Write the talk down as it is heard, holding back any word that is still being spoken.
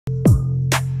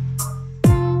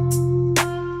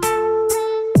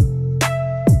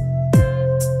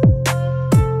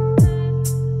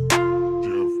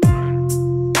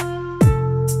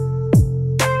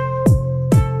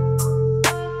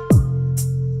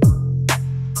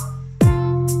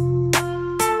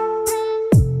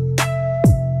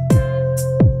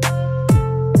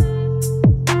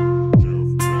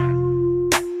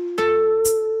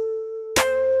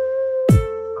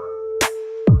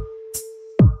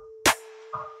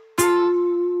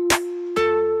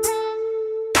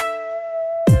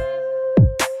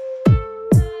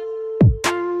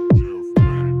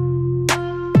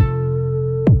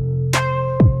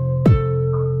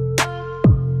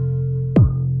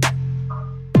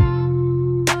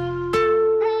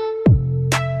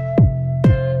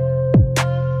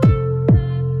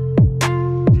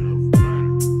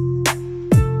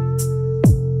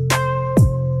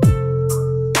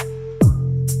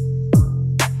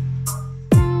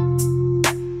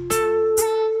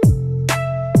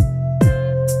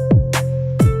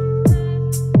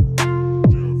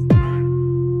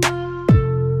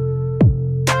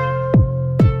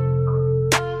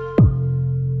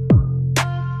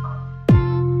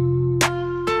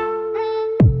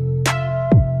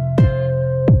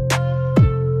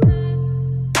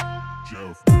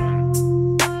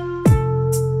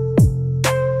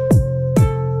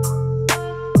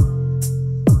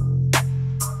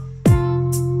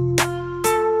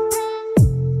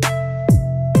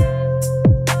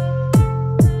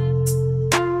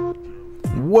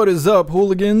What is up,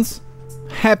 hooligans?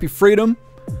 Happy freedom.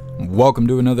 Welcome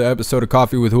to another episode of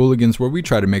Coffee with Hooligans, where we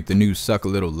try to make the news suck a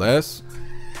little less.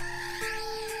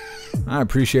 I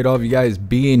appreciate all of you guys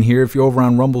being here. If you're over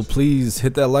on Rumble, please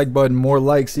hit that like button. More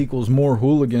likes equals more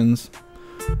hooligans.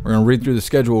 We're going to read through the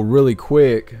schedule really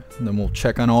quick, and then we'll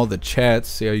check on all the chats,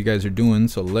 see how you guys are doing.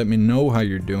 So let me know how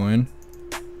you're doing.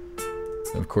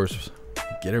 Of course,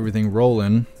 get everything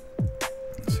rolling.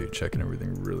 Let's see, checking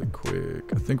everything really quick.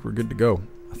 I think we're good to go.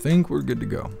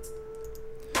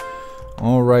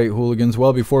 All right, hooligans.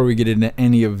 Well, before we get into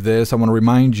any of this, I want to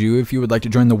remind you, if you would like to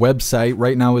join the website,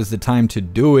 right now is the time to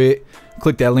do it.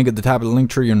 Click that link at the top of the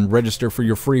link tree and register for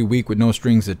your free week with no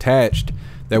strings attached.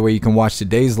 That way you can watch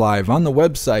today's live on the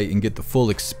website and get the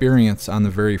full experience on the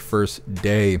very first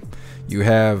day. You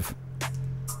have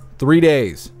 3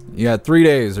 days. You got 3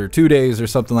 days or 2 days or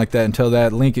something like that until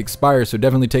that link expires. So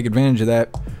definitely take advantage of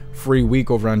that free week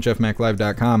over on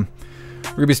jeffmaclive.com.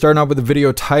 We're going to be starting out with a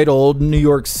video titled New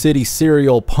York City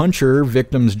Serial Puncher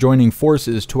Victims Joining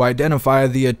Forces to Identify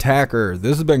the Attacker.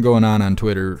 This has been going on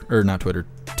Twitter, or not Twitter,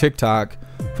 TikTok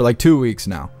for like 2 weeks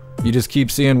now. You just keep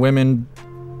seeing women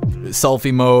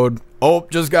selfie mode. Oh,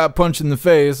 just got punched in the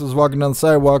face. I was walking down the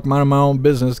sidewalk, minding my own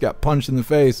business, got punched in the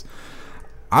face.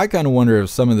 I kind of wonder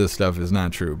if some of this stuff is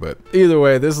not true, but either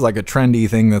way, this is like a trendy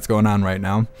thing that's going on right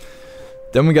now.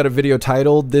 Then we got a video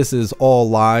titled This Is All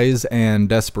Lies and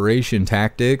Desperation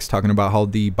Tactics, talking about how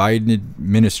the Biden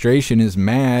administration is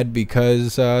mad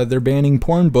because they're banning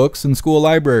porn books in school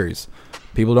libraries.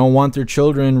 People don't want their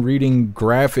children reading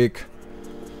graphic,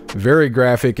 very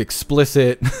graphic,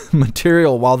 explicit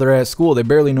material while they're at school. They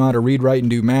barely know how to read, write, and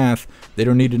do math. They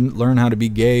don't need to learn how to be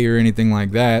gay or anything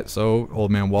like that. So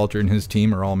old man Walter and his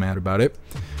team are all mad about it.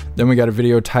 Then we got a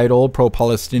video titled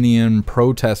Pro-Palestinian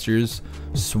Protesters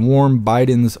Swarm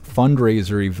Biden's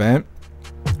Fundraiser Event.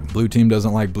 Blue team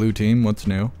doesn't like blue team. What's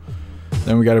new?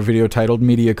 Then we got a video titled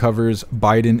Media Covers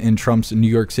Biden and Trump's New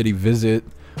York City Visit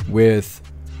with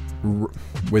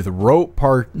rote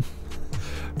I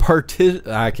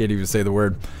can't even say the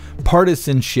word.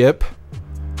 Partisanship.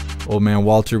 Old man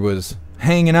Walter was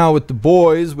hanging out with the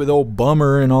boys with old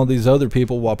Bummer and all these other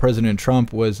people while President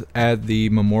Trump was at the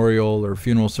memorial or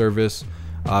funeral service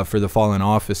for the fallen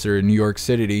officer in New York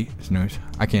City.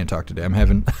 I can't talk today.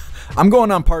 I'm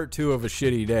going on part 2 of a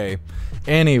shitty day.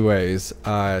 Anyways,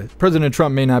 President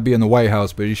Trump may not be in the White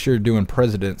House, but he's sure doing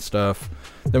president stuff.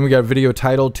 Then we got a video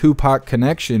titled Tupac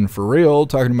Connection for Real,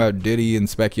 talking about Diddy and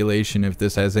speculation if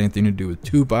this has anything to do with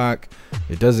Tupac.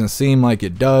 It doesn't seem like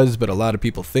it does, but a lot of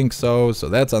people think so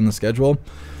that's on the schedule.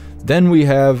 Then we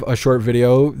have a short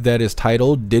video that is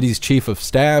titled Diddy's Chief of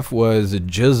Staff was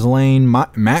Ghislaine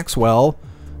Maxwell.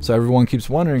 So everyone keeps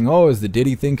wondering, oh, is the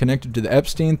Diddy thing connected to the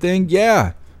Epstein thing?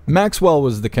 Yeah, Maxwell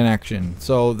was the connection,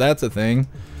 so that's a thing.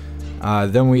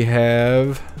 Then we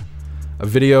have a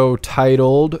video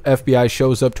titled FBI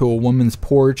shows up to a woman's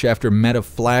porch after Meta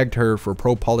flagged her for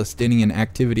pro-Palestinian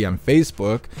activity on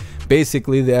Facebook.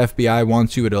 Basically, the FBI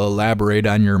wants you to elaborate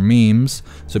on your memes,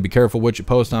 so be careful what you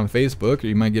post on Facebook or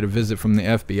you might get a visit from the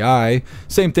FBI.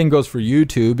 Same thing goes for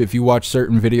YouTube. If you watch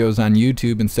certain videos on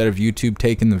YouTube, instead of YouTube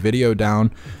taking the video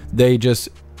down, they just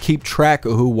keep track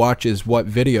of who watches what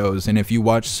videos, and if you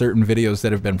watch certain videos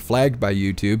that have been flagged by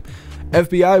YouTube,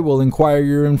 FBI will inquire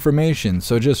your information.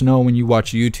 So just know when you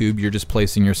watch YouTube, you're just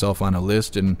placing yourself on a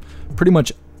list and pretty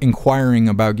much inquiring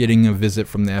about getting a visit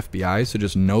from the FBI. So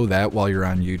just know that while you're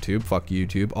on YouTube. Fuck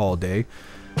YouTube all day.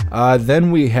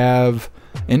 Then we have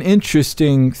an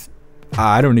interesting,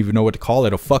 I don't even know what to call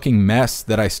it, a fucking mess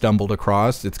that I stumbled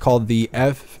across. It's called the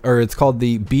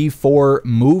B4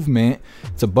 movement.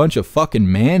 It's a bunch of fucking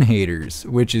man haters,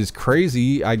 which is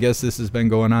crazy. I guess this has been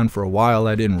going on for a while.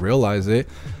 I didn't realize it.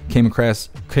 Came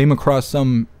across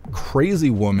some crazy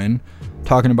woman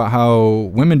talking about how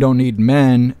women don't need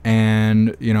men,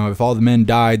 and you know, if all the men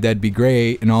died, that'd be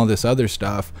great, and all this other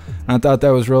stuff. And I thought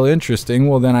that was really interesting.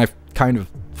 Well, then I kind of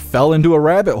fell into a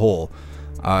rabbit hole.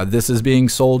 This is being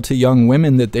sold to young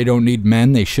women that they don't need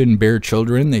men, they shouldn't bear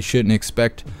children, they shouldn't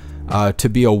expect to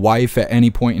be a wife at any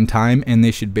point in time, and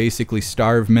they should basically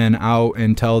starve men out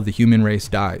until the human race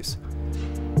dies.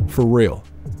 For real.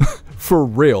 For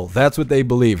real. That's what they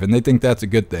believe, and they think that's a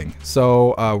good thing.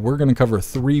 So we're going to cover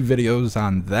 3 videos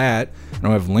on that. I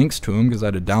don't have links to them because I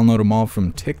had to download them all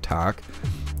from TikTok.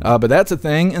 But that's a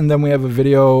thing. And then we have a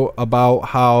video about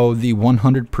how the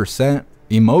 100%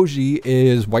 emoji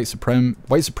is white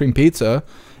supreme pizza.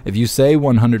 If you say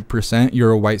 100%,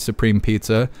 you're a white supreme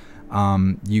pizza.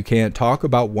 You can't talk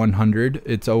about 100.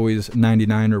 It's always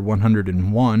 99 or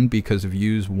 101, because if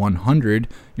you use 100,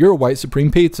 you're a white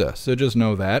supreme pizza. So just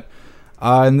know that.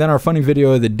 And then our funny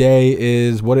video of the day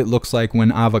is what it looks like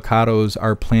when avocados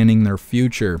are planning their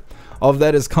future. All of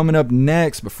that is coming up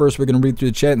next, but first we're going to read through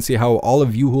the chat and see how all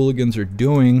of you hooligans are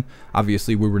doing.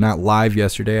 Obviously, we were not live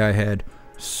yesterday. I had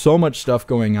so much stuff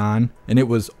going on, and it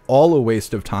was all a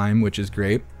waste of time, which is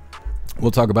great.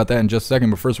 We'll talk about that in just a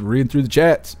second, but first we're reading through the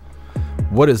chats.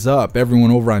 What is up, everyone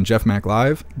over on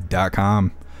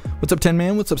jeffmaclive.com? What's up, 10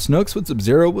 Man? What's up, Snooks? What's up,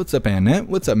 Zero? What's up, Annette?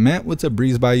 What's up, Matt? What's up,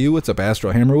 Breeze by You? What's up,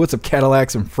 Astro Hammer? What's up,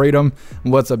 Cadillacs and Freedom?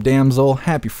 What's up, Damsel?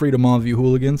 Happy freedom, all of you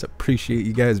hooligans. Appreciate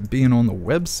you guys being on the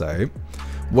website.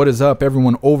 What is up,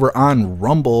 everyone over on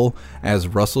Rumble? As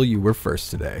Russell, you were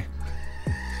first today.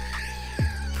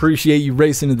 Appreciate you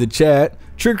racing to the chat.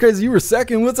 True Crazy, you were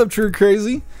second. What's up, True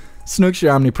Crazy? Snooks,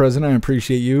 you're omnipresent. I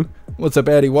appreciate you. What's up,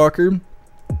 Addie Walker?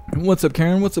 What's up,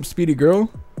 Karen? What's up, Speedy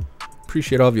Girl?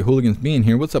 Appreciate all of you hooligans being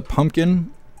here. What's up,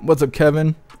 Pumpkin? What's up,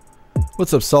 Kevin?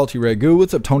 What's up, Salty Ragu?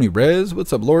 What's up, Tony Rez?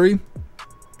 What's up, Lori?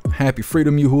 Happy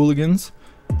freedom, you hooligans.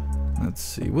 Let's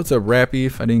see. What's up, Rappy?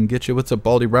 If I didn't get you. What's up,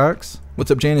 Baldy Rocks?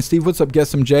 What's up, Janice Steve? What's up,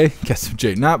 Guess Some J? Guess Some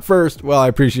J. Not first. Well, I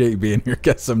appreciate you being here.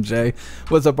 Guess Some J.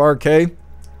 What's up, RK?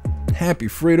 Happy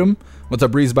freedom. What's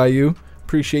up, Breeze by You?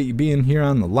 Appreciate you being here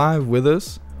on the live with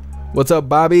us. What's up,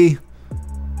 Bobby?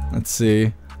 Let's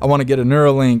see. I want to get a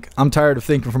Neuralink. I'm tired of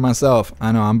thinking for myself.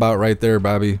 I know, I'm about right there,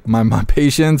 Bobby. My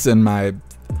patience and my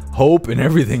hope and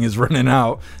everything is running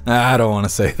out. I don't want to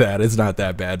say that. It's not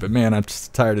that bad. But, man, I'm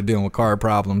just tired of dealing with car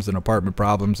problems and apartment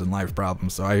problems and life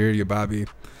problems. So I hear you, Bobby.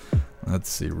 Let's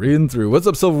see. Reading through. What's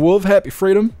up, Silver Wolf? Happy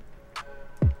freedom.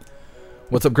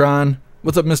 What's up, Gron?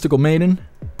 What's up, Mystical Maiden?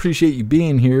 Appreciate you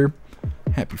being here.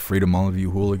 Happy freedom, all of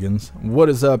you hooligans. What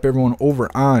is up, everyone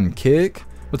over on Kick?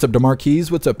 What's up,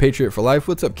 DeMarquise? What's up, Patriot for Life?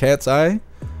 What's up, Cat's Eye?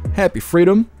 Happy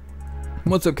freedom.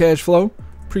 What's up, Cashflow?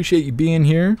 Appreciate you being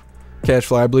here.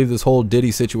 Cashflow, I believe this whole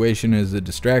Diddy situation is a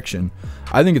distraction.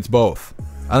 I think it's both.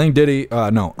 I think Diddy,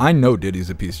 no, I know Diddy's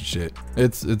a piece of shit.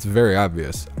 It's very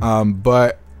obvious.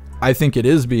 But I think it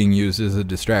is being used as a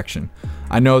distraction.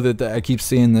 I know that I keep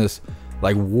seeing this,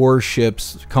 like,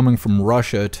 warships coming from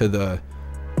Russia to the,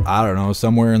 I don't know,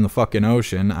 somewhere in the fucking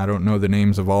ocean. I don't know the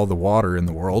names of all the water in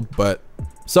the world, but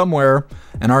somewhere,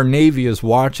 and our Navy is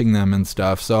watching them and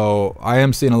stuff. So I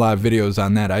am seeing a lot of videos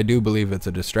on that. I do believe it's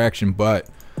a distraction, but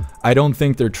I don't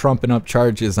think they're trumping up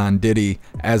charges on Diddy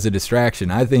as a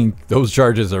distraction. I think those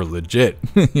charges are legit.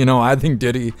 You know, I think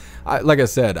Diddy, like I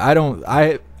said,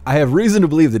 I have reason to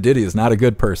believe that Diddy is not a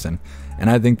good person. And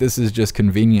I think this is just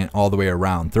convenient all the way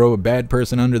around. Throw a bad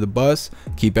person under the bus,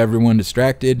 keep everyone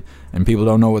distracted, and people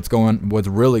don't know what's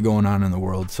really going on in the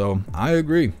world. So I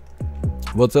agree.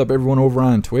 What's up, everyone over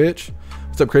on Twitch?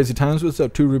 What's up, Crazy Times? What's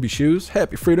up, Two Ruby Shoes?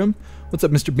 Happy freedom. What's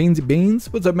up, Mr. Beansy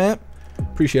Beans? What's up, Matt?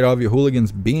 Appreciate all of you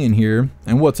hooligans being here.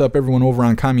 And what's up, everyone over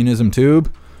on Communism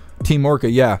Tube? Team Orca,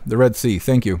 yeah, the Red Sea.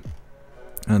 Thank you.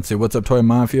 And let's see, what's up, Toy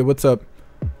Mafia? What's up,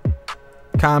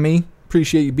 Kami?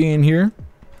 Appreciate you being here.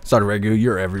 Sorry, Regu,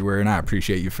 you're everywhere, and I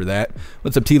appreciate you for that.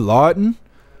 What's up, T. Lawton?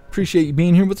 Appreciate you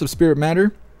being here. What's up, Spirit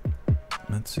Matter?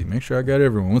 Let's see, make sure I got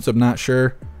everyone. What's up, Not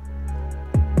Sure?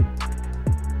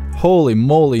 Holy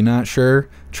moly, Not Sure.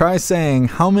 Try saying,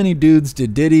 how many dudes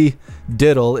did Diddy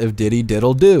diddle if Diddy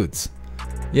diddle dudes?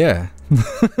 Yeah.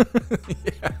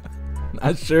 Yeah.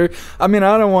 Not sure. I mean,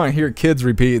 I don't want to hear kids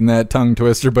repeating that tongue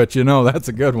twister, but you know, that's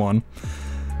a good one.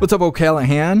 What's up,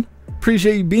 O'Callahan?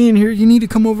 Appreciate you being here. You need to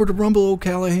come over to Rumble,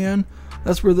 O'Callahan.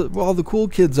 That's where all the cool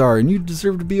kids are, and you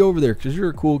deserve to be over there because you're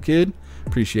a cool kid.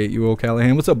 Appreciate you,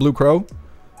 O'Callahan. What's up, Blue Crow?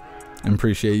 And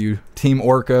appreciate you, Team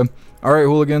Orca. All right,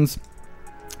 hooligans.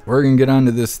 We're going to get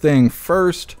onto this thing.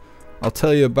 First, I'll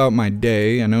tell you about my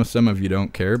day. I know some of you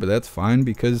don't care, but that's fine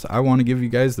because I want to give you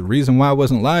guys the reason why I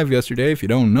wasn't live yesterday. If you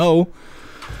don't know,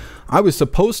 I was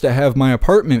supposed to have my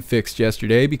apartment fixed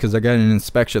yesterday because I got an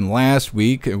inspection last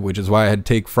week, which is why I had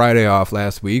to take Friday off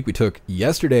last week. We took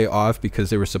yesterday off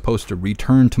because they were supposed to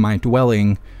return to my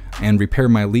dwelling and repair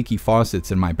my leaky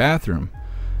faucets in my bathroom.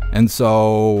 And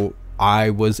so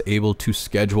I was able to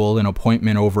schedule an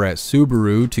appointment over at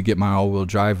Subaru to get my all-wheel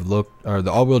drive the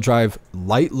all-wheel drive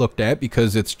light looked at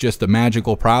because it's just a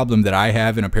magical problem that I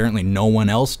have and apparently no one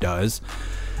else does.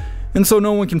 And so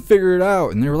no one can figure it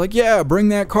out. And they were like, yeah, bring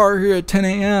that car here at 10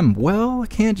 a.m. Well, I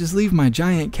can't just leave my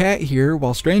giant cat here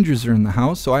while strangers are in the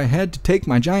house, so I had to take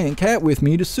my giant cat with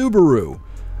me to Subaru.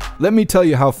 Let me tell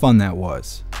you how fun that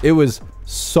was. It was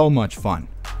so much fun.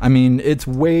 I mean, it's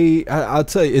I'll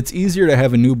tell you, it's easier to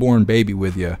have a newborn baby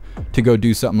with you to go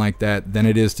do something like that than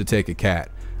it is to take a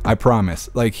cat. I promise.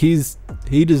 Like, he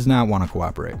does not want to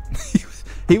cooperate.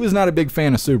 He was not a big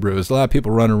fan of Subaru. There's a lot of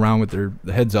people running around with their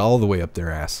heads all the way up their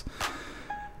ass.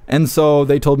 And so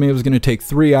they told me it was going to take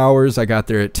 3 hours. I got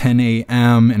there at 10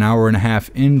 a.m., an hour and a half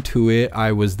into it.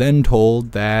 I was then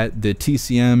told that the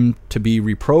TCM to be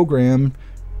reprogrammed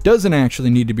doesn't actually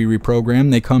need to be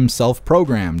reprogrammed. They come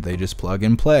self-programmed. They just plug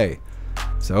and play.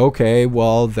 So, okay,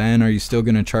 well, then are you still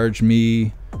going to charge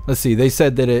me? Let's see. They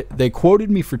said that they quoted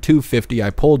me for $250.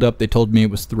 I pulled up. They told me it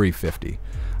was $350.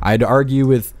 I had to argue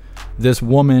with this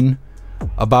woman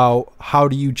about how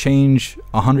do you change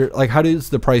how does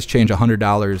the price change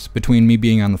 $100 between me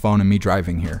being on the phone and me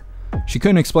driving here? She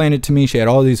couldn't explain it to me. She had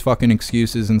all these fucking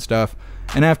excuses and stuff.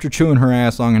 And after chewing her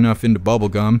ass long enough into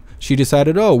bubblegum, she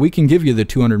decided, oh, we can give you the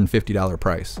 $250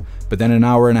 price. But then an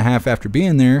hour and a half after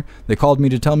being there, they called me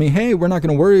to tell me, hey, we're not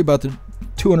going to worry about the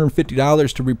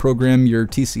 $250 to reprogram your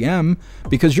TCM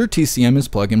because your TCM is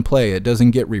plug and play. It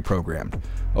doesn't get reprogrammed.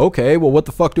 Okay, well, what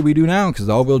the fuck do we do now? Because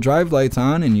the all-wheel drive light's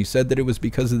on, and you said that it was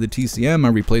because of the TCM. I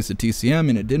replaced the TCM,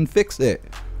 and it didn't fix it.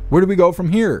 Where do we go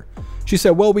from here? She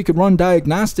said, well, we could run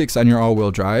diagnostics on your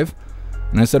all-wheel drive.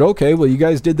 And I said, okay, well, you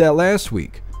guys did that last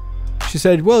week. She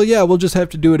said, well, yeah, we'll just have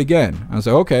to do it again. I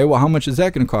said, okay, well, how much is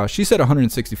that going to cost? She said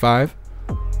 $165.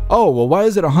 Oh, well, why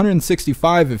is it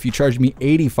 $165 if you charged me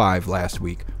 $85 last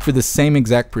week for the same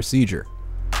exact procedure?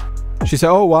 She said,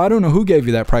 oh, well, I don't know who gave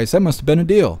you that price. That must have been a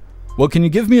deal. Well, can you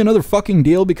give me another fucking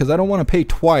deal? Because I don't want to pay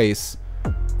twice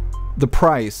the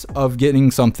price of getting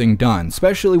something done,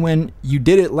 especially when you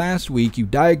did it last week. You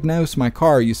diagnosed my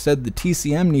car. You said the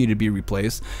TCM needed to be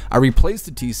replaced. I replaced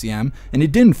the TCM and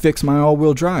it didn't fix my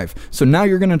all-wheel drive. So now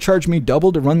you're going to charge me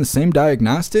double to run the same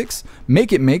diagnostics?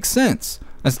 Make it make sense.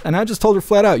 And I just told her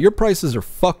flat out, your prices are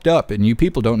fucked up and you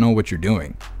people don't know what you're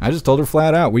doing. I just told her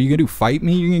flat out, what are you going to do, fight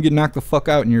me? You're going to get knocked the fuck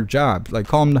out in your job. Like,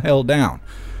 calm the hell down.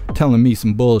 Telling me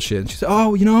some bullshit. And she said,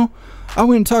 oh, you know, I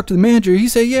went and talked to the manager. He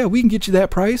said, yeah, we can get you that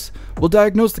price. We'll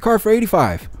diagnose the car for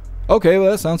 $85. Okay,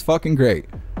 well, that sounds fucking great.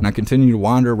 And I continue to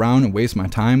wander around and waste my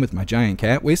time with my giant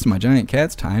cat. Wasting my giant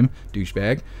cat's time,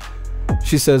 douchebag.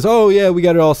 She says, oh, yeah, we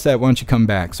got it all set. Why don't you come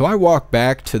back? So I walk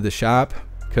back to the shop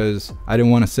because I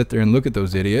didn't want to sit there and look at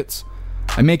those idiots.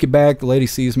 I make it back. The lady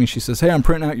sees me. She says, hey, I'm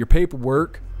printing out your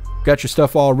paperwork. Got your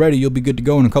stuff all ready. You'll be good to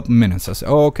go in a couple of minutes. I said,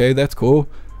 oh, okay, that's cool.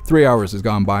 3 hours has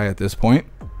gone by at this point.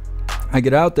 I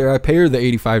get out there, I pay her the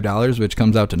 $85, which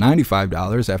comes out to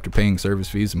 $95 after paying service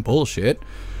fees and bullshit.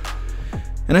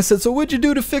 And I said, so what'd you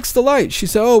do to fix the light? She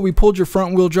said, oh, we pulled your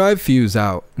front wheel drive fuse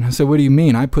out. And I said, what do you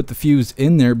mean? I put the fuse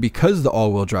in there because the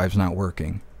all-wheel drive's not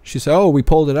working. She said, oh, we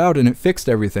pulled it out and it fixed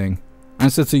everything. I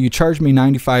said, so you charged me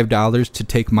 $95 to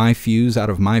take my fuse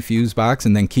out of my fuse box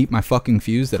and then keep my fucking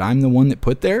fuse that I'm the one that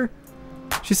put there?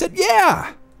 She said,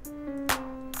 yeah.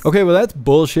 Okay, well, that's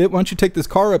bullshit. Why don't you take this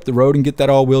car up the road and get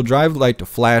that all-wheel drive light to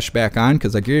flash back on,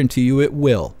 because I guarantee you it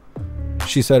will.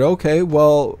 She said, okay,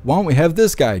 well, why don't we have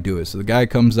this guy do it? So the guy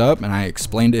comes up, and I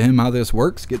explained to him how this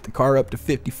works. Get the car up to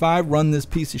 55, run this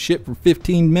piece of shit for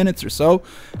 15 minutes or so,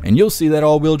 and you'll see that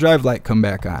all-wheel drive light come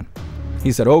back on.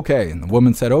 He said, okay. And the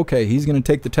woman said, okay, he's going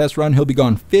to take the test run. He'll be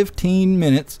gone 15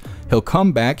 minutes. He'll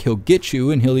come back. He'll get you,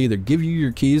 and he'll either give you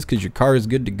your keys because your car is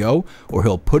good to go, or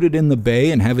he'll put it in the bay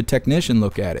and have a technician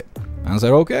look at it. I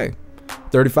said, okay.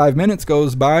 35 minutes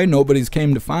goes by. Nobody's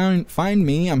came to find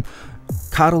me. I'm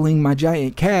coddling my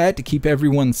giant cat to keep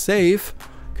everyone safe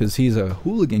because he's a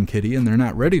hooligan kitty, and they're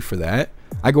not ready for that.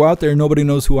 I go out there, nobody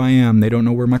knows who I am. They don't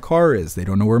know where my car is. They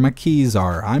don't know where my keys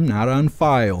are. I'm not on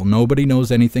file. Nobody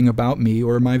knows anything about me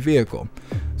or my vehicle.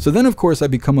 So then, of course, I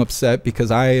become upset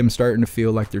because I am starting to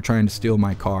feel like they're trying to steal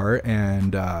my car,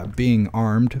 and being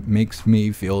armed makes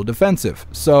me feel defensive.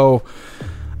 So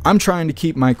I'm trying to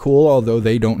keep my cool, although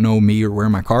they don't know me or where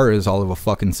my car is all of a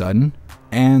fucking sudden.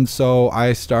 And so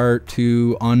I start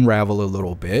to unravel a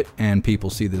little bit, and people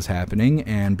see this happening,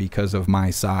 and because of my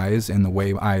size and the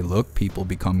way I look, people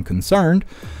become concerned.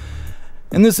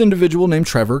 And this individual named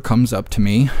Trevor comes up to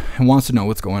me and wants to know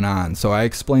what's going on. So I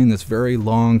explain this very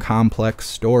long, complex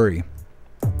story.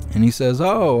 And he says,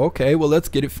 oh, okay, well, let's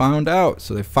get it found out.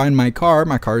 So they find my car.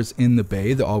 My car's in the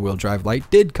bay. The all-wheel drive light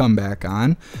did come back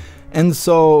on. And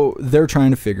so they're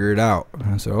trying to figure it out.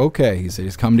 I said, okay. He said,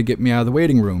 he's come to get me out of the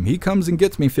waiting room. He comes and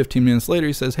gets me 15 minutes later.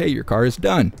 He says, hey, your car is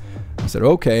done. I said,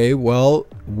 okay, well,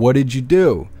 what did you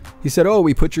do? He said, oh,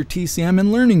 we put your TCM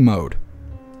in learning mode.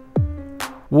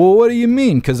 Well, what do you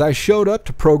mean? Because I showed up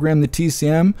to program the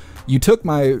TCM. You took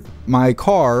my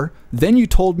car. Then you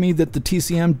told me that the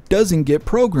TCM doesn't get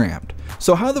programmed.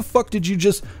 So how the fuck did you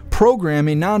just program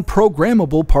a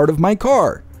non-programmable part of my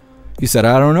car? He said,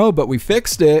 I don't know, but we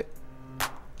fixed it.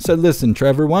 I said, listen,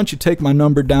 Trevor, why don't you take my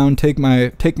number down, take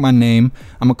my name.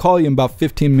 I'm going to call you in about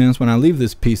 15 minutes when I leave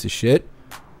this piece of shit.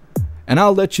 and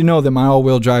I'll let you know that my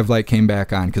all-wheel drive light came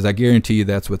back on, because I guarantee you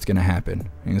that's what's going to happen.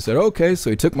 And he said, okay. So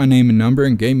he took my name and number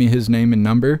and gave me his name and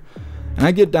number. And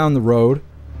I get down the road,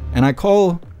 and I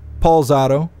call Paul's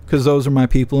Auto, because those are my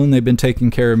people, and they've been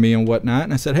taking care of me and whatnot.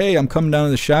 And I said, hey, I'm coming down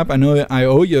to the shop. I know I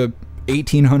owe you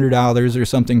 $1,800 or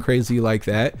something crazy like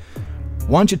that.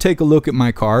 Why don't you take a look at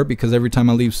my car, because every time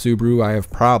I leave Subaru, I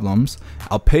have problems.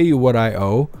 I'll pay you what I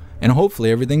owe, and hopefully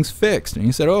everything's fixed. And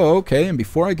he said, oh, okay. And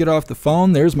before I get off the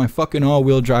phone, there's my fucking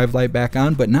all-wheel drive light back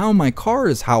on, but now my car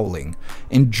is howling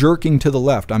and jerking to the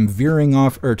left. I'm veering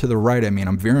off, or to the right, I mean.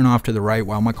 I'm veering off to the right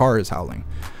while my car is howling.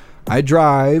 I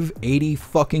drive 80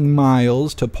 fucking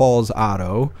miles to Paul's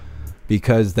Auto,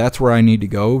 because that's where I need to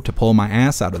go to pull my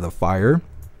ass out of the fire,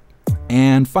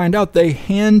 and find out they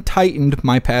hand tightened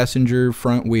my passenger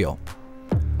front wheel.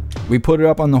 We put it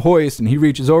up on the hoist, and he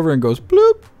reaches over and goes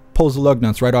bloop, pulls the lug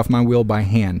nuts right off my wheel by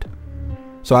hand.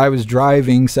 So I was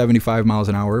driving 75 miles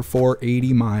an hour for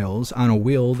 80 miles on a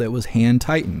wheel that was hand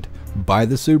tightened by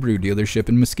the Subaru dealership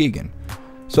in Muskegon.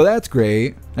 So that's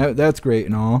great. That's great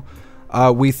and all.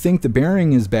 We think the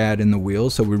bearing is bad in the wheel,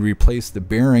 so we replaced the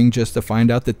bearing, just to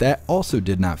find out that that also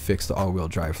did not fix the all-wheel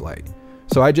drive light.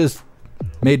 So I just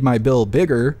made my bill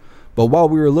bigger, but while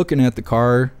we were looking at the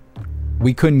car,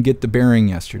 we couldn't get the bearing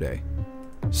yesterday.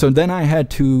 So then I had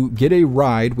to get a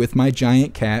ride with my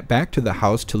giant cat back to the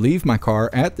house to leave my car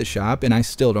at the shop, and I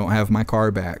still don't have my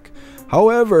car back.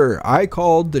 However, I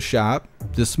called the shop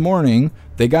this morning.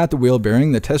 They got the wheel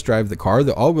bearing, the test drive the car,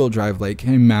 the all-wheel drive light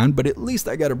came on, but at least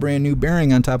I got a brand new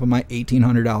bearing on top of my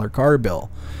 $1,800 car bill.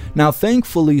 Now,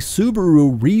 thankfully,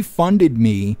 Subaru refunded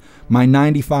me my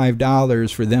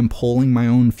 $95 for them pulling my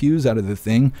own fuse out of the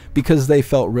thing, because they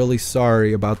felt really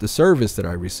sorry about the service that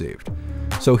I received.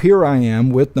 So here I am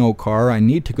with no car. I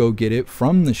need to go get it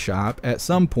from the shop at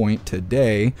some point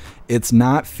today. It's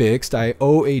not fixed. I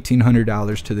owe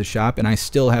 $1,800 to the shop, and I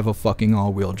still have a fucking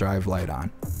all-wheel drive light on.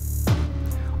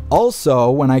 Also,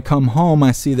 when I come home,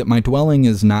 I see that my dwelling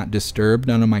is not disturbed.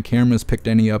 None of my cameras picked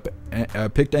any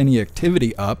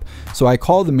activity up. So I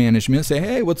call the management and say,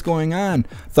 hey, what's going on?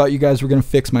 Thought you guys were going to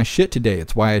fix my shit today.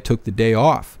 It's why I took the day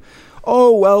off.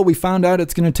 Oh, well, we found out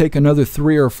it's going to take another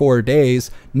 3 or 4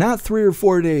 days. Not 3 or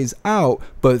 4 days out,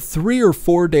 but 3 or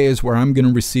 4 days where I'm going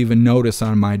to receive a notice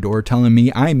on my door telling me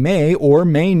I may or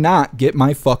may not get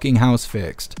my fucking house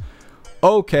fixed.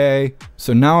 Okay,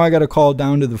 so now I got to call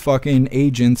down to the fucking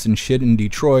agents and shit in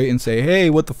Detroit and say,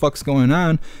 hey, what the fuck's going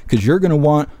on? Because you're going to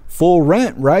want full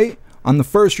rent, right? On the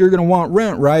first, you're going to want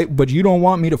rent, right? But you don't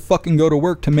want me to fucking go to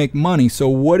work to make money. So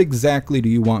what exactly do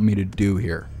you want me to do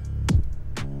here?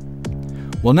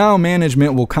 Well, now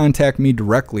management will contact me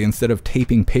directly instead of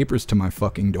taping papers to my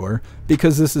fucking door,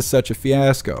 because this is such a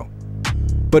fiasco.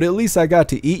 But at least I got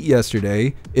to eat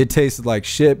yesterday. It tasted like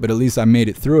shit, but at least I made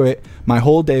it through it. My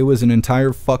whole day was an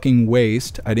entire fucking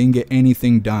waste. I didn't get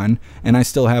anything done, and I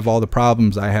still have all the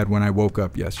problems I had when I woke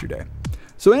up yesterday.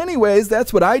 So anyways,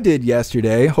 that's what I did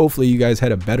yesterday. Hopefully you guys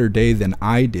had a better day than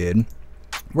I did.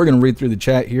 We're going to read through the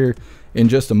chat here in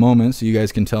just a moment, so you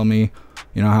guys can tell me,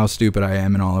 you know, how stupid I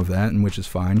am and all of that, and which is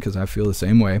fine, because I feel the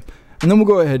same way. And then we'll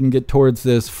go ahead and get towards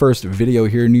this first video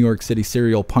here. New York City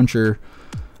serial puncher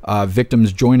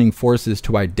victims joining forces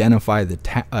to identify the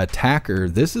attacker.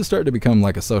 This is starting to become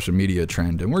like a social media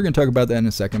trend, and we're going to talk about that in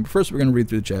a second. But first, we're going to read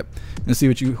through the chat and see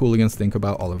what you hooligans think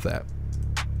about all of that.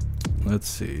 Let's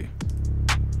see.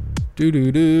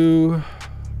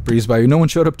 Breeze by you. No one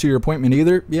showed up to your appointment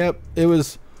either. Yep, it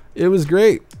was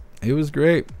great. It was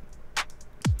great.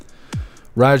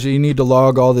 Raja, you need to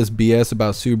log all this BS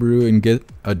about Subaru and get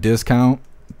a discount.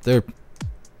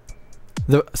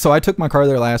 So I took my car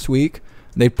there last week.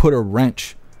 They put a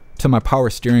wrench to my power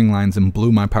steering lines and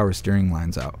blew my power steering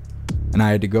lines out. And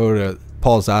I had to go to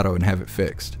Paul's Auto and have it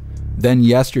fixed. Then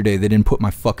yesterday, they didn't put my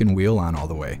fucking wheel on all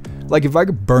the way. Like, if I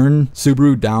could burn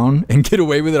Subaru down and get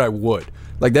away with it, I would.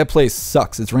 Like, that place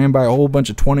sucks. It's ran by a whole bunch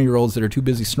of 20-year-olds that are too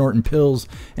busy snorting pills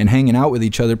and hanging out with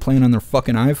each other, playing on their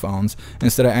fucking iPhones,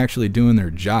 instead of actually doing their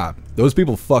job. Those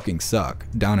people fucking suck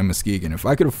down in Muskegon. If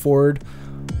I could afford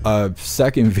a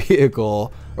second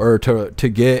vehicle or to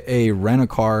get a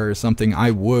rent-a-car or something, I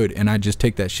would, and I'd just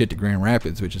take that shit to Grand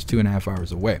Rapids, which is 2.5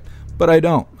 hours away. But I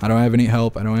don't. I don't have any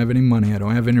help. I don't have any money. I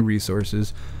don't have any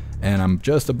resources, and I'm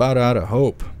just about out of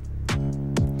hope.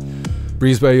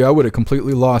 Breeze by you, I would have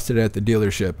completely lost it at the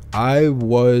dealership. I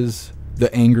was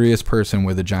the angriest person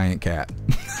with a giant cat.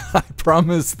 I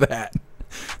promise that.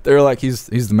 They're like, he's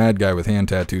the mad guy with hand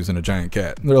tattoos and a giant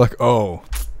cat. And they're like, oh,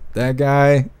 that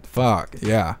guy? Fuck,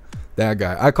 yeah, that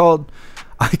guy. I called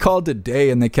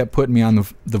today, and they kept putting me on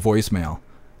the voicemail.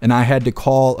 and I had to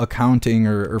call accounting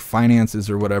or finances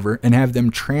or whatever and have them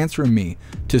transfer me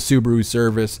to Subaru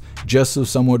service just so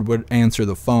someone would answer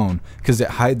the phone, because it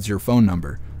hides your phone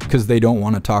number, because they don't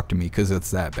want to talk to me because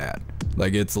it's that bad.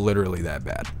 Like, it's literally that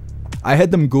bad. I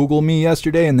had them Google me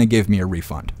yesterday and they gave me a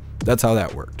refund. That's how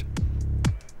that worked.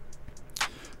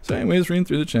 So anyways, reading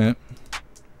through the chat.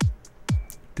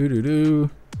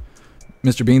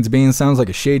 Mr. Beans Beans sounds like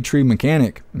a shade tree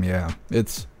mechanic. Yeah,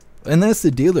 and that's the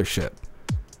dealership.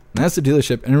 That's the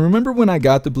dealership. And remember when I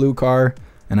got the blue car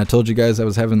and I told you guys I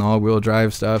was having the all-wheel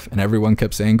drive stuff, and everyone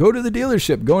kept saying, go to the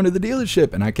dealership, go into the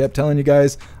dealership. And I kept telling you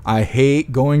guys, I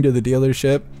hate going to the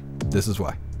dealership. This is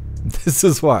why. This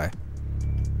is why.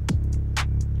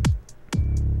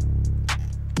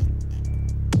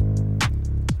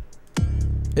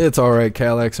 It's alright,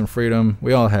 Calex and Freedom.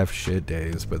 We all have shit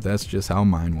days, but that's just how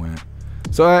mine went.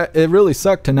 So it really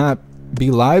sucked to not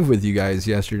be live with you guys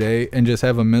yesterday and just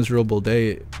have a miserable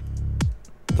day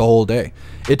the whole day.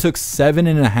 It took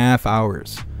 7.5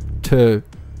 hours to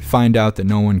find out that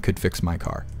no one could fix my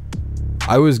car.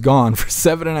 I was gone for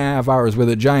 7.5 hours with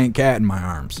a giant cat in my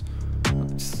arms.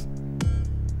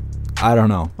 I don't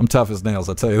know. I'm tough as nails,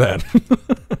 I'll tell you that.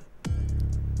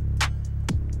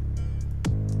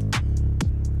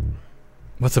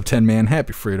 What's up, 10 man?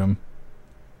 Happy Freedom.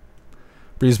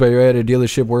 Breeze by your at a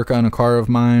dealership work on a car of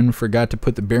mine. Forgot to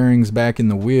put the bearings back in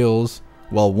the wheels.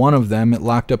 Well, one of them, it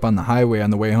locked up on the highway on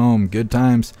the way home. Good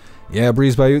times. Yeah,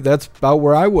 Breeze by you, that's about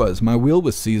where I was. My wheel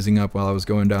was seizing up while I was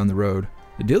going down the road.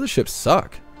 The dealerships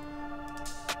suck.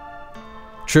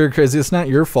 Trigger Crazy, it's not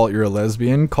your fault you're a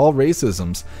lesbian. Call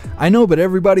racisms. I know, but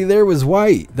everybody there was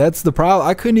white. That's the problem.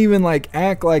 I couldn't even like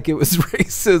act like it was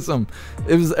racism.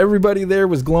 It was everybody there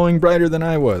was glowing brighter than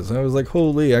I was. I was like,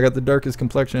 holy, I got the darkest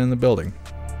complexion in the building.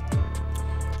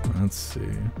 Let's see.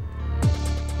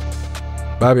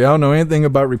 Bobby, I don't know anything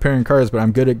about repairing cars, but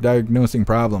I'm good at diagnosing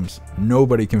problems.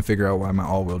 Nobody can figure out why my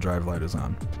all-wheel drive light is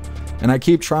on. And I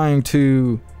keep trying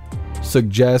to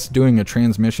suggest doing a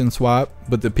transmission swap,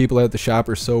 but the people at the shop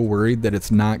are so worried that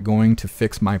it's not going to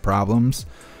fix my problems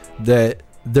that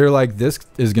they're like, this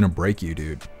is gonna break you,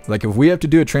 dude. Like, if we have to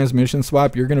do a transmission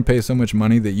swap, you're gonna pay so much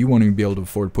money that you won't even be able to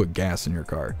afford to put gas in your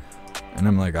car. And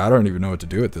I'm like, I don't even know what to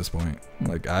do at this point.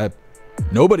 Like,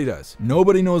 nobody does.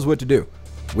 Nobody knows what to do.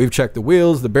 We've checked the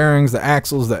wheels, the bearings, the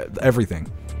axles,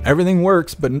 everything. Everything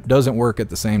works, but doesn't work at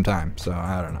the same time. So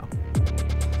I don't know.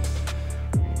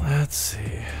 Let's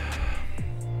see.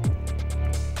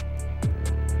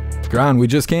 Gron, we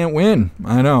just can't win.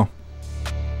 I know.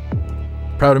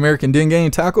 Proud American didn't get any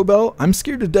Taco Bell. I'm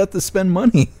scared to death to spend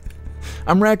money.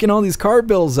 I'm racking all these car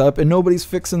bills up and nobody's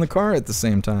fixing the car at the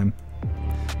same time.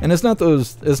 And it's not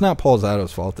Paul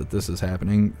Zatto's fault that this is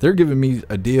happening. They're giving me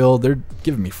a deal. They're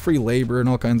giving me free labor and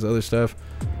all kinds of other stuff.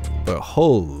 But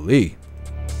holy.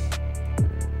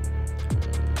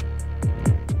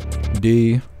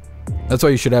 D. That's why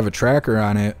you should have a tracker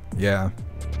on it. Yeah.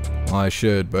 Well, I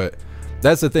should, but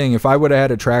that's the thing. If I would have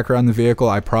had a tracker on the vehicle,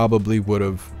 I probably would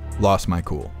have lost my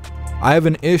cool. I have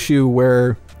an issue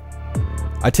where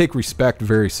I take respect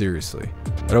very seriously.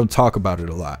 I don't talk about it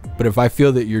a lot. But if I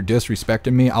feel that you're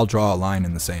disrespecting me, I'll draw a line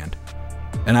in the sand.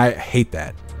 And I hate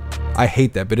that. I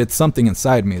hate that, but it's something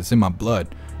inside me. It's in my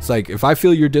blood. It's like, if I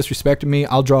feel you're disrespecting me,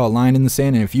 I'll draw a line in the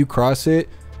sand, and if you cross it,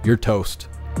 you're toast.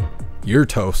 You're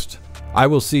toast. I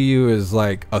will see you as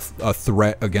like a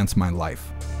threat against my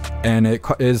life. And it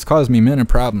has caused me many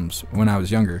problems when I was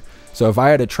younger. So if I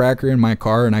had a tracker in my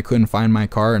car and I couldn't find my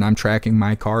car and I'm tracking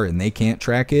my car and they can't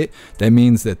track it, that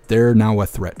means that they're now a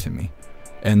threat to me.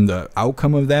 And the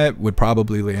outcome of that would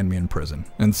probably land me in prison.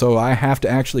 And so I have to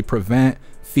actually prevent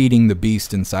feeding the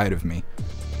beast inside of me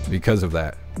because of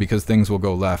that. Because things will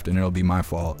go left and it'll be my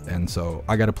fault. And so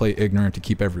I got to play ignorant to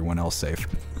keep everyone else safe.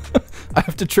 I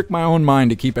have to trick my own mind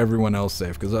to keep everyone else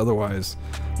safe. Because otherwise,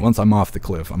 once I'm off the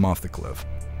cliff, I'm off the cliff.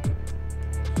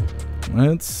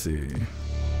 Let's see.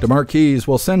 DeMarquise,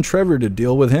 well, send Trevor to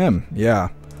deal with him. Yeah.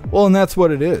 Well, and that's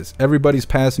what it is. Everybody's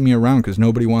passing me around because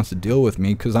nobody wants to deal with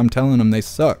me because I'm telling them they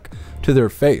suck to their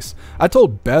face. I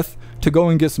told Beth to go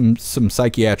and get some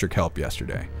psychiatric help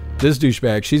yesterday. This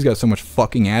douchebag, she's got so much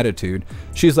fucking attitude.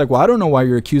 She's like, well, I don't know why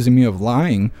you're accusing me of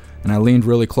lying. And I leaned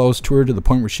really close to her to the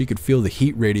point where she could feel the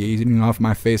heat radiating off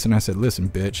my face. And I said, listen,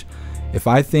 bitch, if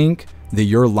I think that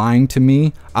you're lying to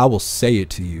me, I will say it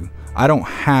to you. I don't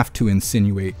have to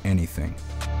insinuate anything.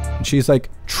 And she's like,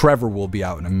 Trevor will be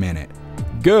out in a minute.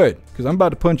 Good, because I'm about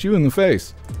to punch you in the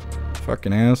face.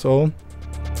 Fucking asshole.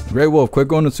 Grey Wolf, quit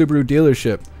going to Subaru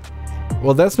dealership.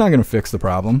 Well, that's not going to fix the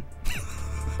problem.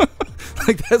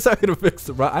 Like, that's not going to fix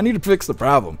the problem. I need to fix the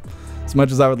problem. As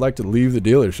much as I would like to leave the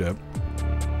dealership.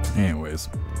 Anyways.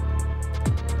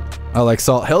 I like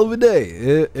salt. Hell of a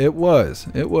day. It was.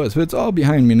 But it's all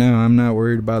behind me now. I'm not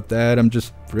worried about that. I'm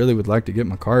just really would like to get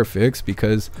my car fixed,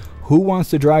 because who wants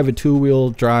to drive a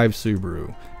two-wheel drive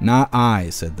Subaru? Not I,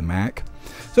 said the Mac.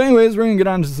 So anyways, we're going to get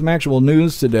on to some actual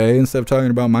news today instead of talking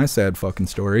about my sad fucking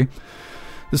story.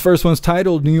 This first one's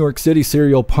titled, New York City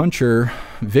Serial Puncher,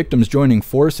 Victims Joining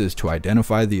Forces to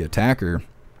Identify the Attacker.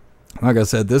 Like I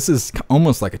said, this is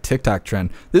almost like a TikTok trend.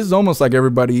 This is almost like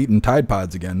everybody eating Tide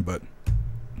Pods again, but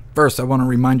first, I want to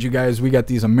remind you guys, we got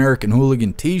these American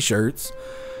Hooligan t-shirts.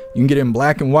 You can get it in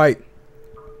black and white.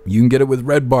 You can get it with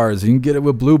red bars. You can get it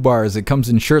with blue bars. It comes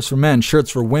in shirts for men, shirts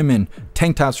for women,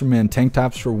 tank tops for men, tank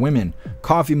tops for women,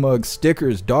 coffee mugs,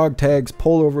 stickers, dog tags,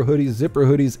 pullover hoodies, zipper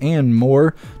hoodies, and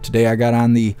more. Today, I got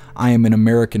on the I am an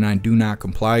American, I do not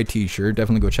comply t-shirt.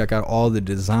 Definitely go check out all the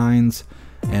designs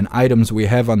and items we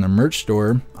have on the merch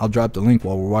store. I'll drop the link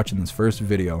while we're watching this first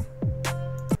video.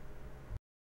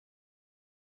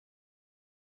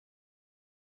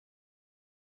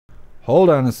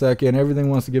 Hold on a second. Everything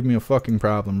wants to give me a fucking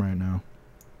problem right now.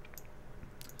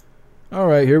 All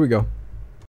right, here we go.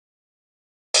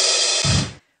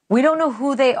 We don't know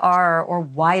who they are or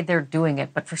why they're doing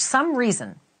it, but for some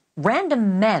reason,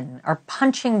 random men are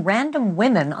punching random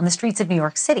women on the streets of New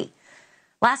York City.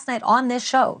 Last night on this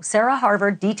show, Sarah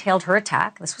Harvard detailed her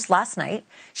attack. This was last night.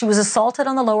 She was assaulted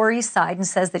on the Lower East Side and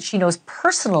says that she knows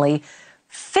personally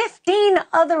 15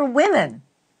 other women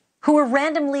who were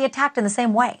randomly attacked in the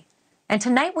same way. And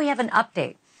tonight we have an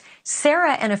update.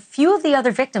 Sarah and a few of the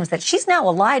other victims that she's now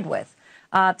allied with,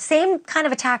 same kind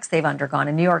of attacks they've undergone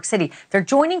in New York City. They're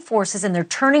joining forces and they're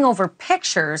turning over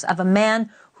pictures of a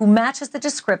man who matches the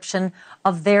description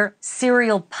of their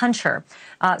serial puncher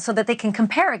so that they can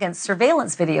compare against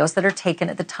surveillance videos that are taken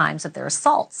at the times of their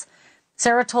assaults.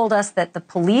 Sarah told us that the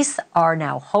police are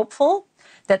now hopeful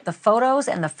that the photos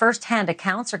and the first-hand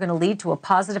accounts are going to lead to a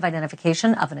positive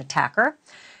identification of an attacker.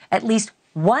 At least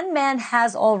one man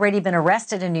has already been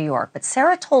arrested in New York, but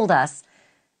Sarah told us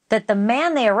that the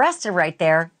man they arrested right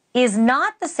there is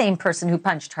not the same person who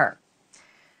punched her.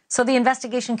 So the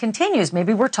investigation continues.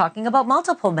 Maybe we're talking about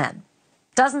multiple men.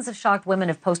 Dozens of shocked women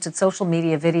have posted social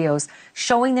media videos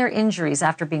showing their injuries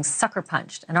after being sucker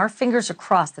punched, and our fingers are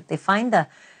crossed that they find the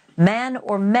man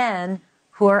or men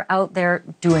who are out there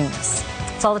doing this.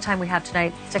 That's all the time we have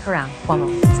tonight. Stick around.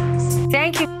 Cuomo.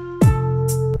 Thank you.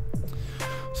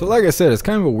 So like I said, it's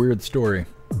kind of a weird story.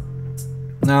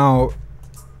 Now,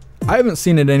 I haven't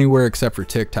seen it anywhere except for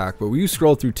TikTok, but when you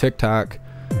scroll through TikTok,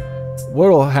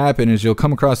 what'll happen is you'll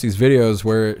come across these videos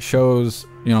where it shows,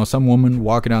 you know, some woman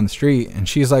walking down the street and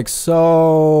she's like,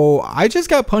 so I just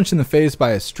got punched in the face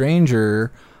by a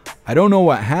stranger. I don't know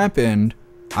what happened.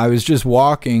 I was just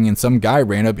walking and some guy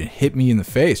ran up and hit me in the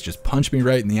face, just punched me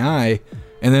right in the eye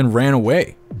and then ran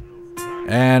away.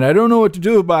 And I don't know what to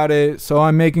do about it, so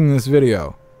I'm making this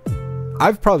video.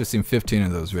 I've probably seen 15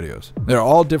 of those videos. They're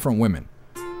all different women.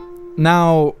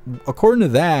 Now, according to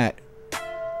that,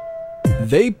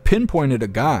 they pinpointed a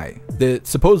guy that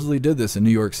supposedly did this in New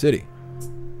York City,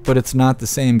 but it's not the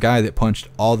same guy that punched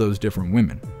all those different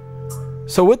women.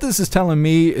 So what this is telling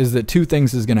me is that two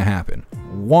things is going to happen.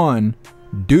 One,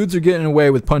 dudes are getting away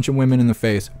with punching women in the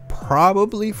face,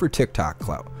 probably for TikTok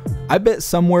clout. I bet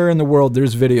somewhere in the world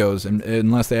there's videos,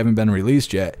 unless they haven't been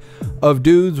released yet, of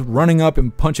dudes running up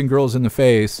and punching girls in the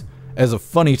face as a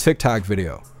funny TikTok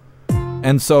video.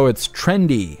 And so it's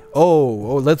trendy.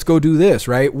 Oh, let's go do this,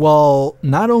 right? Well,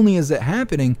 not only is it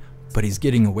happening, but he's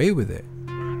getting away with it.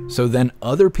 So then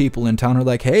other people in town are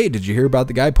like, hey, did you hear about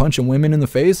the guy punching women in the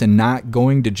face and not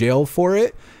going to jail for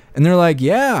it? And they're like,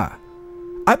 yeah,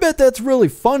 I bet that's really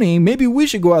funny. Maybe we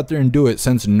should go out there and do it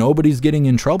since nobody's getting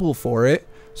in trouble for it.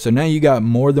 So now you got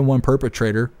more than one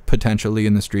perpetrator potentially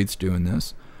in the streets doing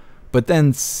this. But then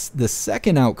the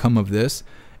second outcome of this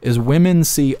is women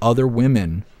see other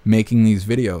women making these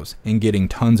videos and getting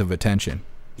tons of attention,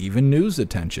 even news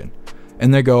attention.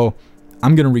 And they go,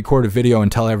 I'm going to record a video and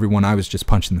tell everyone I was just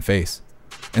punched in the face.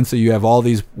 And so you have all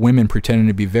these women pretending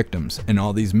to be victims and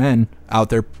all these men out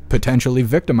there potentially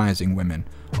victimizing women,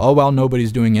 all while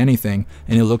nobody's doing anything.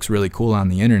 And it looks really cool on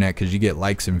the internet because you get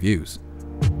likes and views.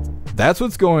 That's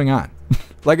what's going on.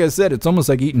 Like I said, it's almost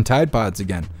like eating Tide Pods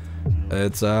again.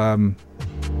 It's a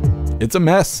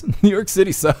mess. New York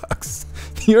City sucks.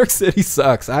 New York City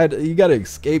sucks. You got to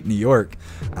escape New York.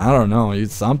 I don't know.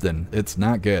 It's something. It's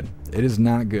not good. It is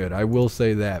not good. I will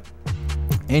say that.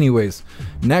 Anyways,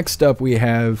 next up we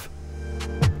have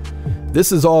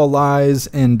This Is All Lies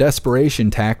and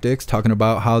Desperation Tactics, talking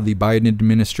about how the Biden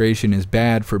administration is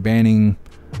bad for banning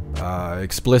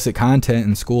explicit content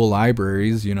in school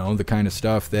libraries, you know, the kind of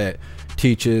stuff that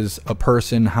teaches a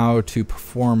person how to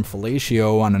perform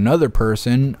fellatio on another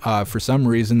person. For some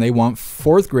reason, they want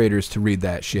fourth graders to read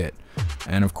that shit.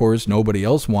 And of course, nobody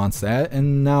else wants that.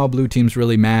 And now Blue Team's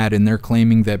really mad, and they're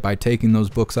claiming that by taking those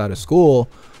books out of school,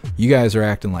 you guys are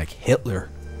acting like Hitler.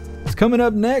 It's coming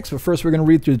up next, but first we're going to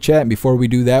read through the chat. And before we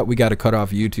do that, we got to cut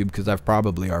off YouTube because I've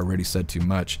probably already said too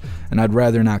much, and I'd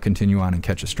rather not continue on and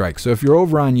catch a strike. So if you're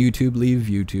over on YouTube, leave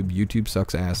YouTube. YouTube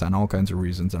sucks ass on all kinds of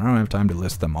reasons, and I don't have time to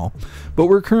list them all. But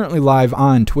we're currently live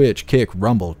on Twitch, Kick,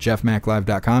 Rumble,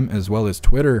 jeffmaclive.com, as well as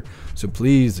Twitter. So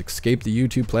please escape the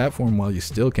YouTube platform while you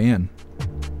still can.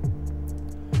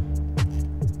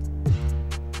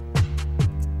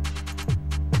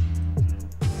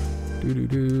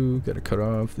 Gotta cut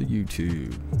off the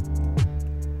YouTube.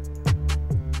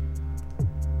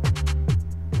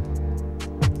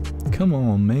 Come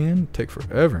on, man. Take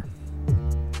forever.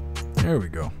 There we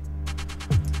go.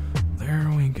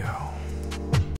 There we go.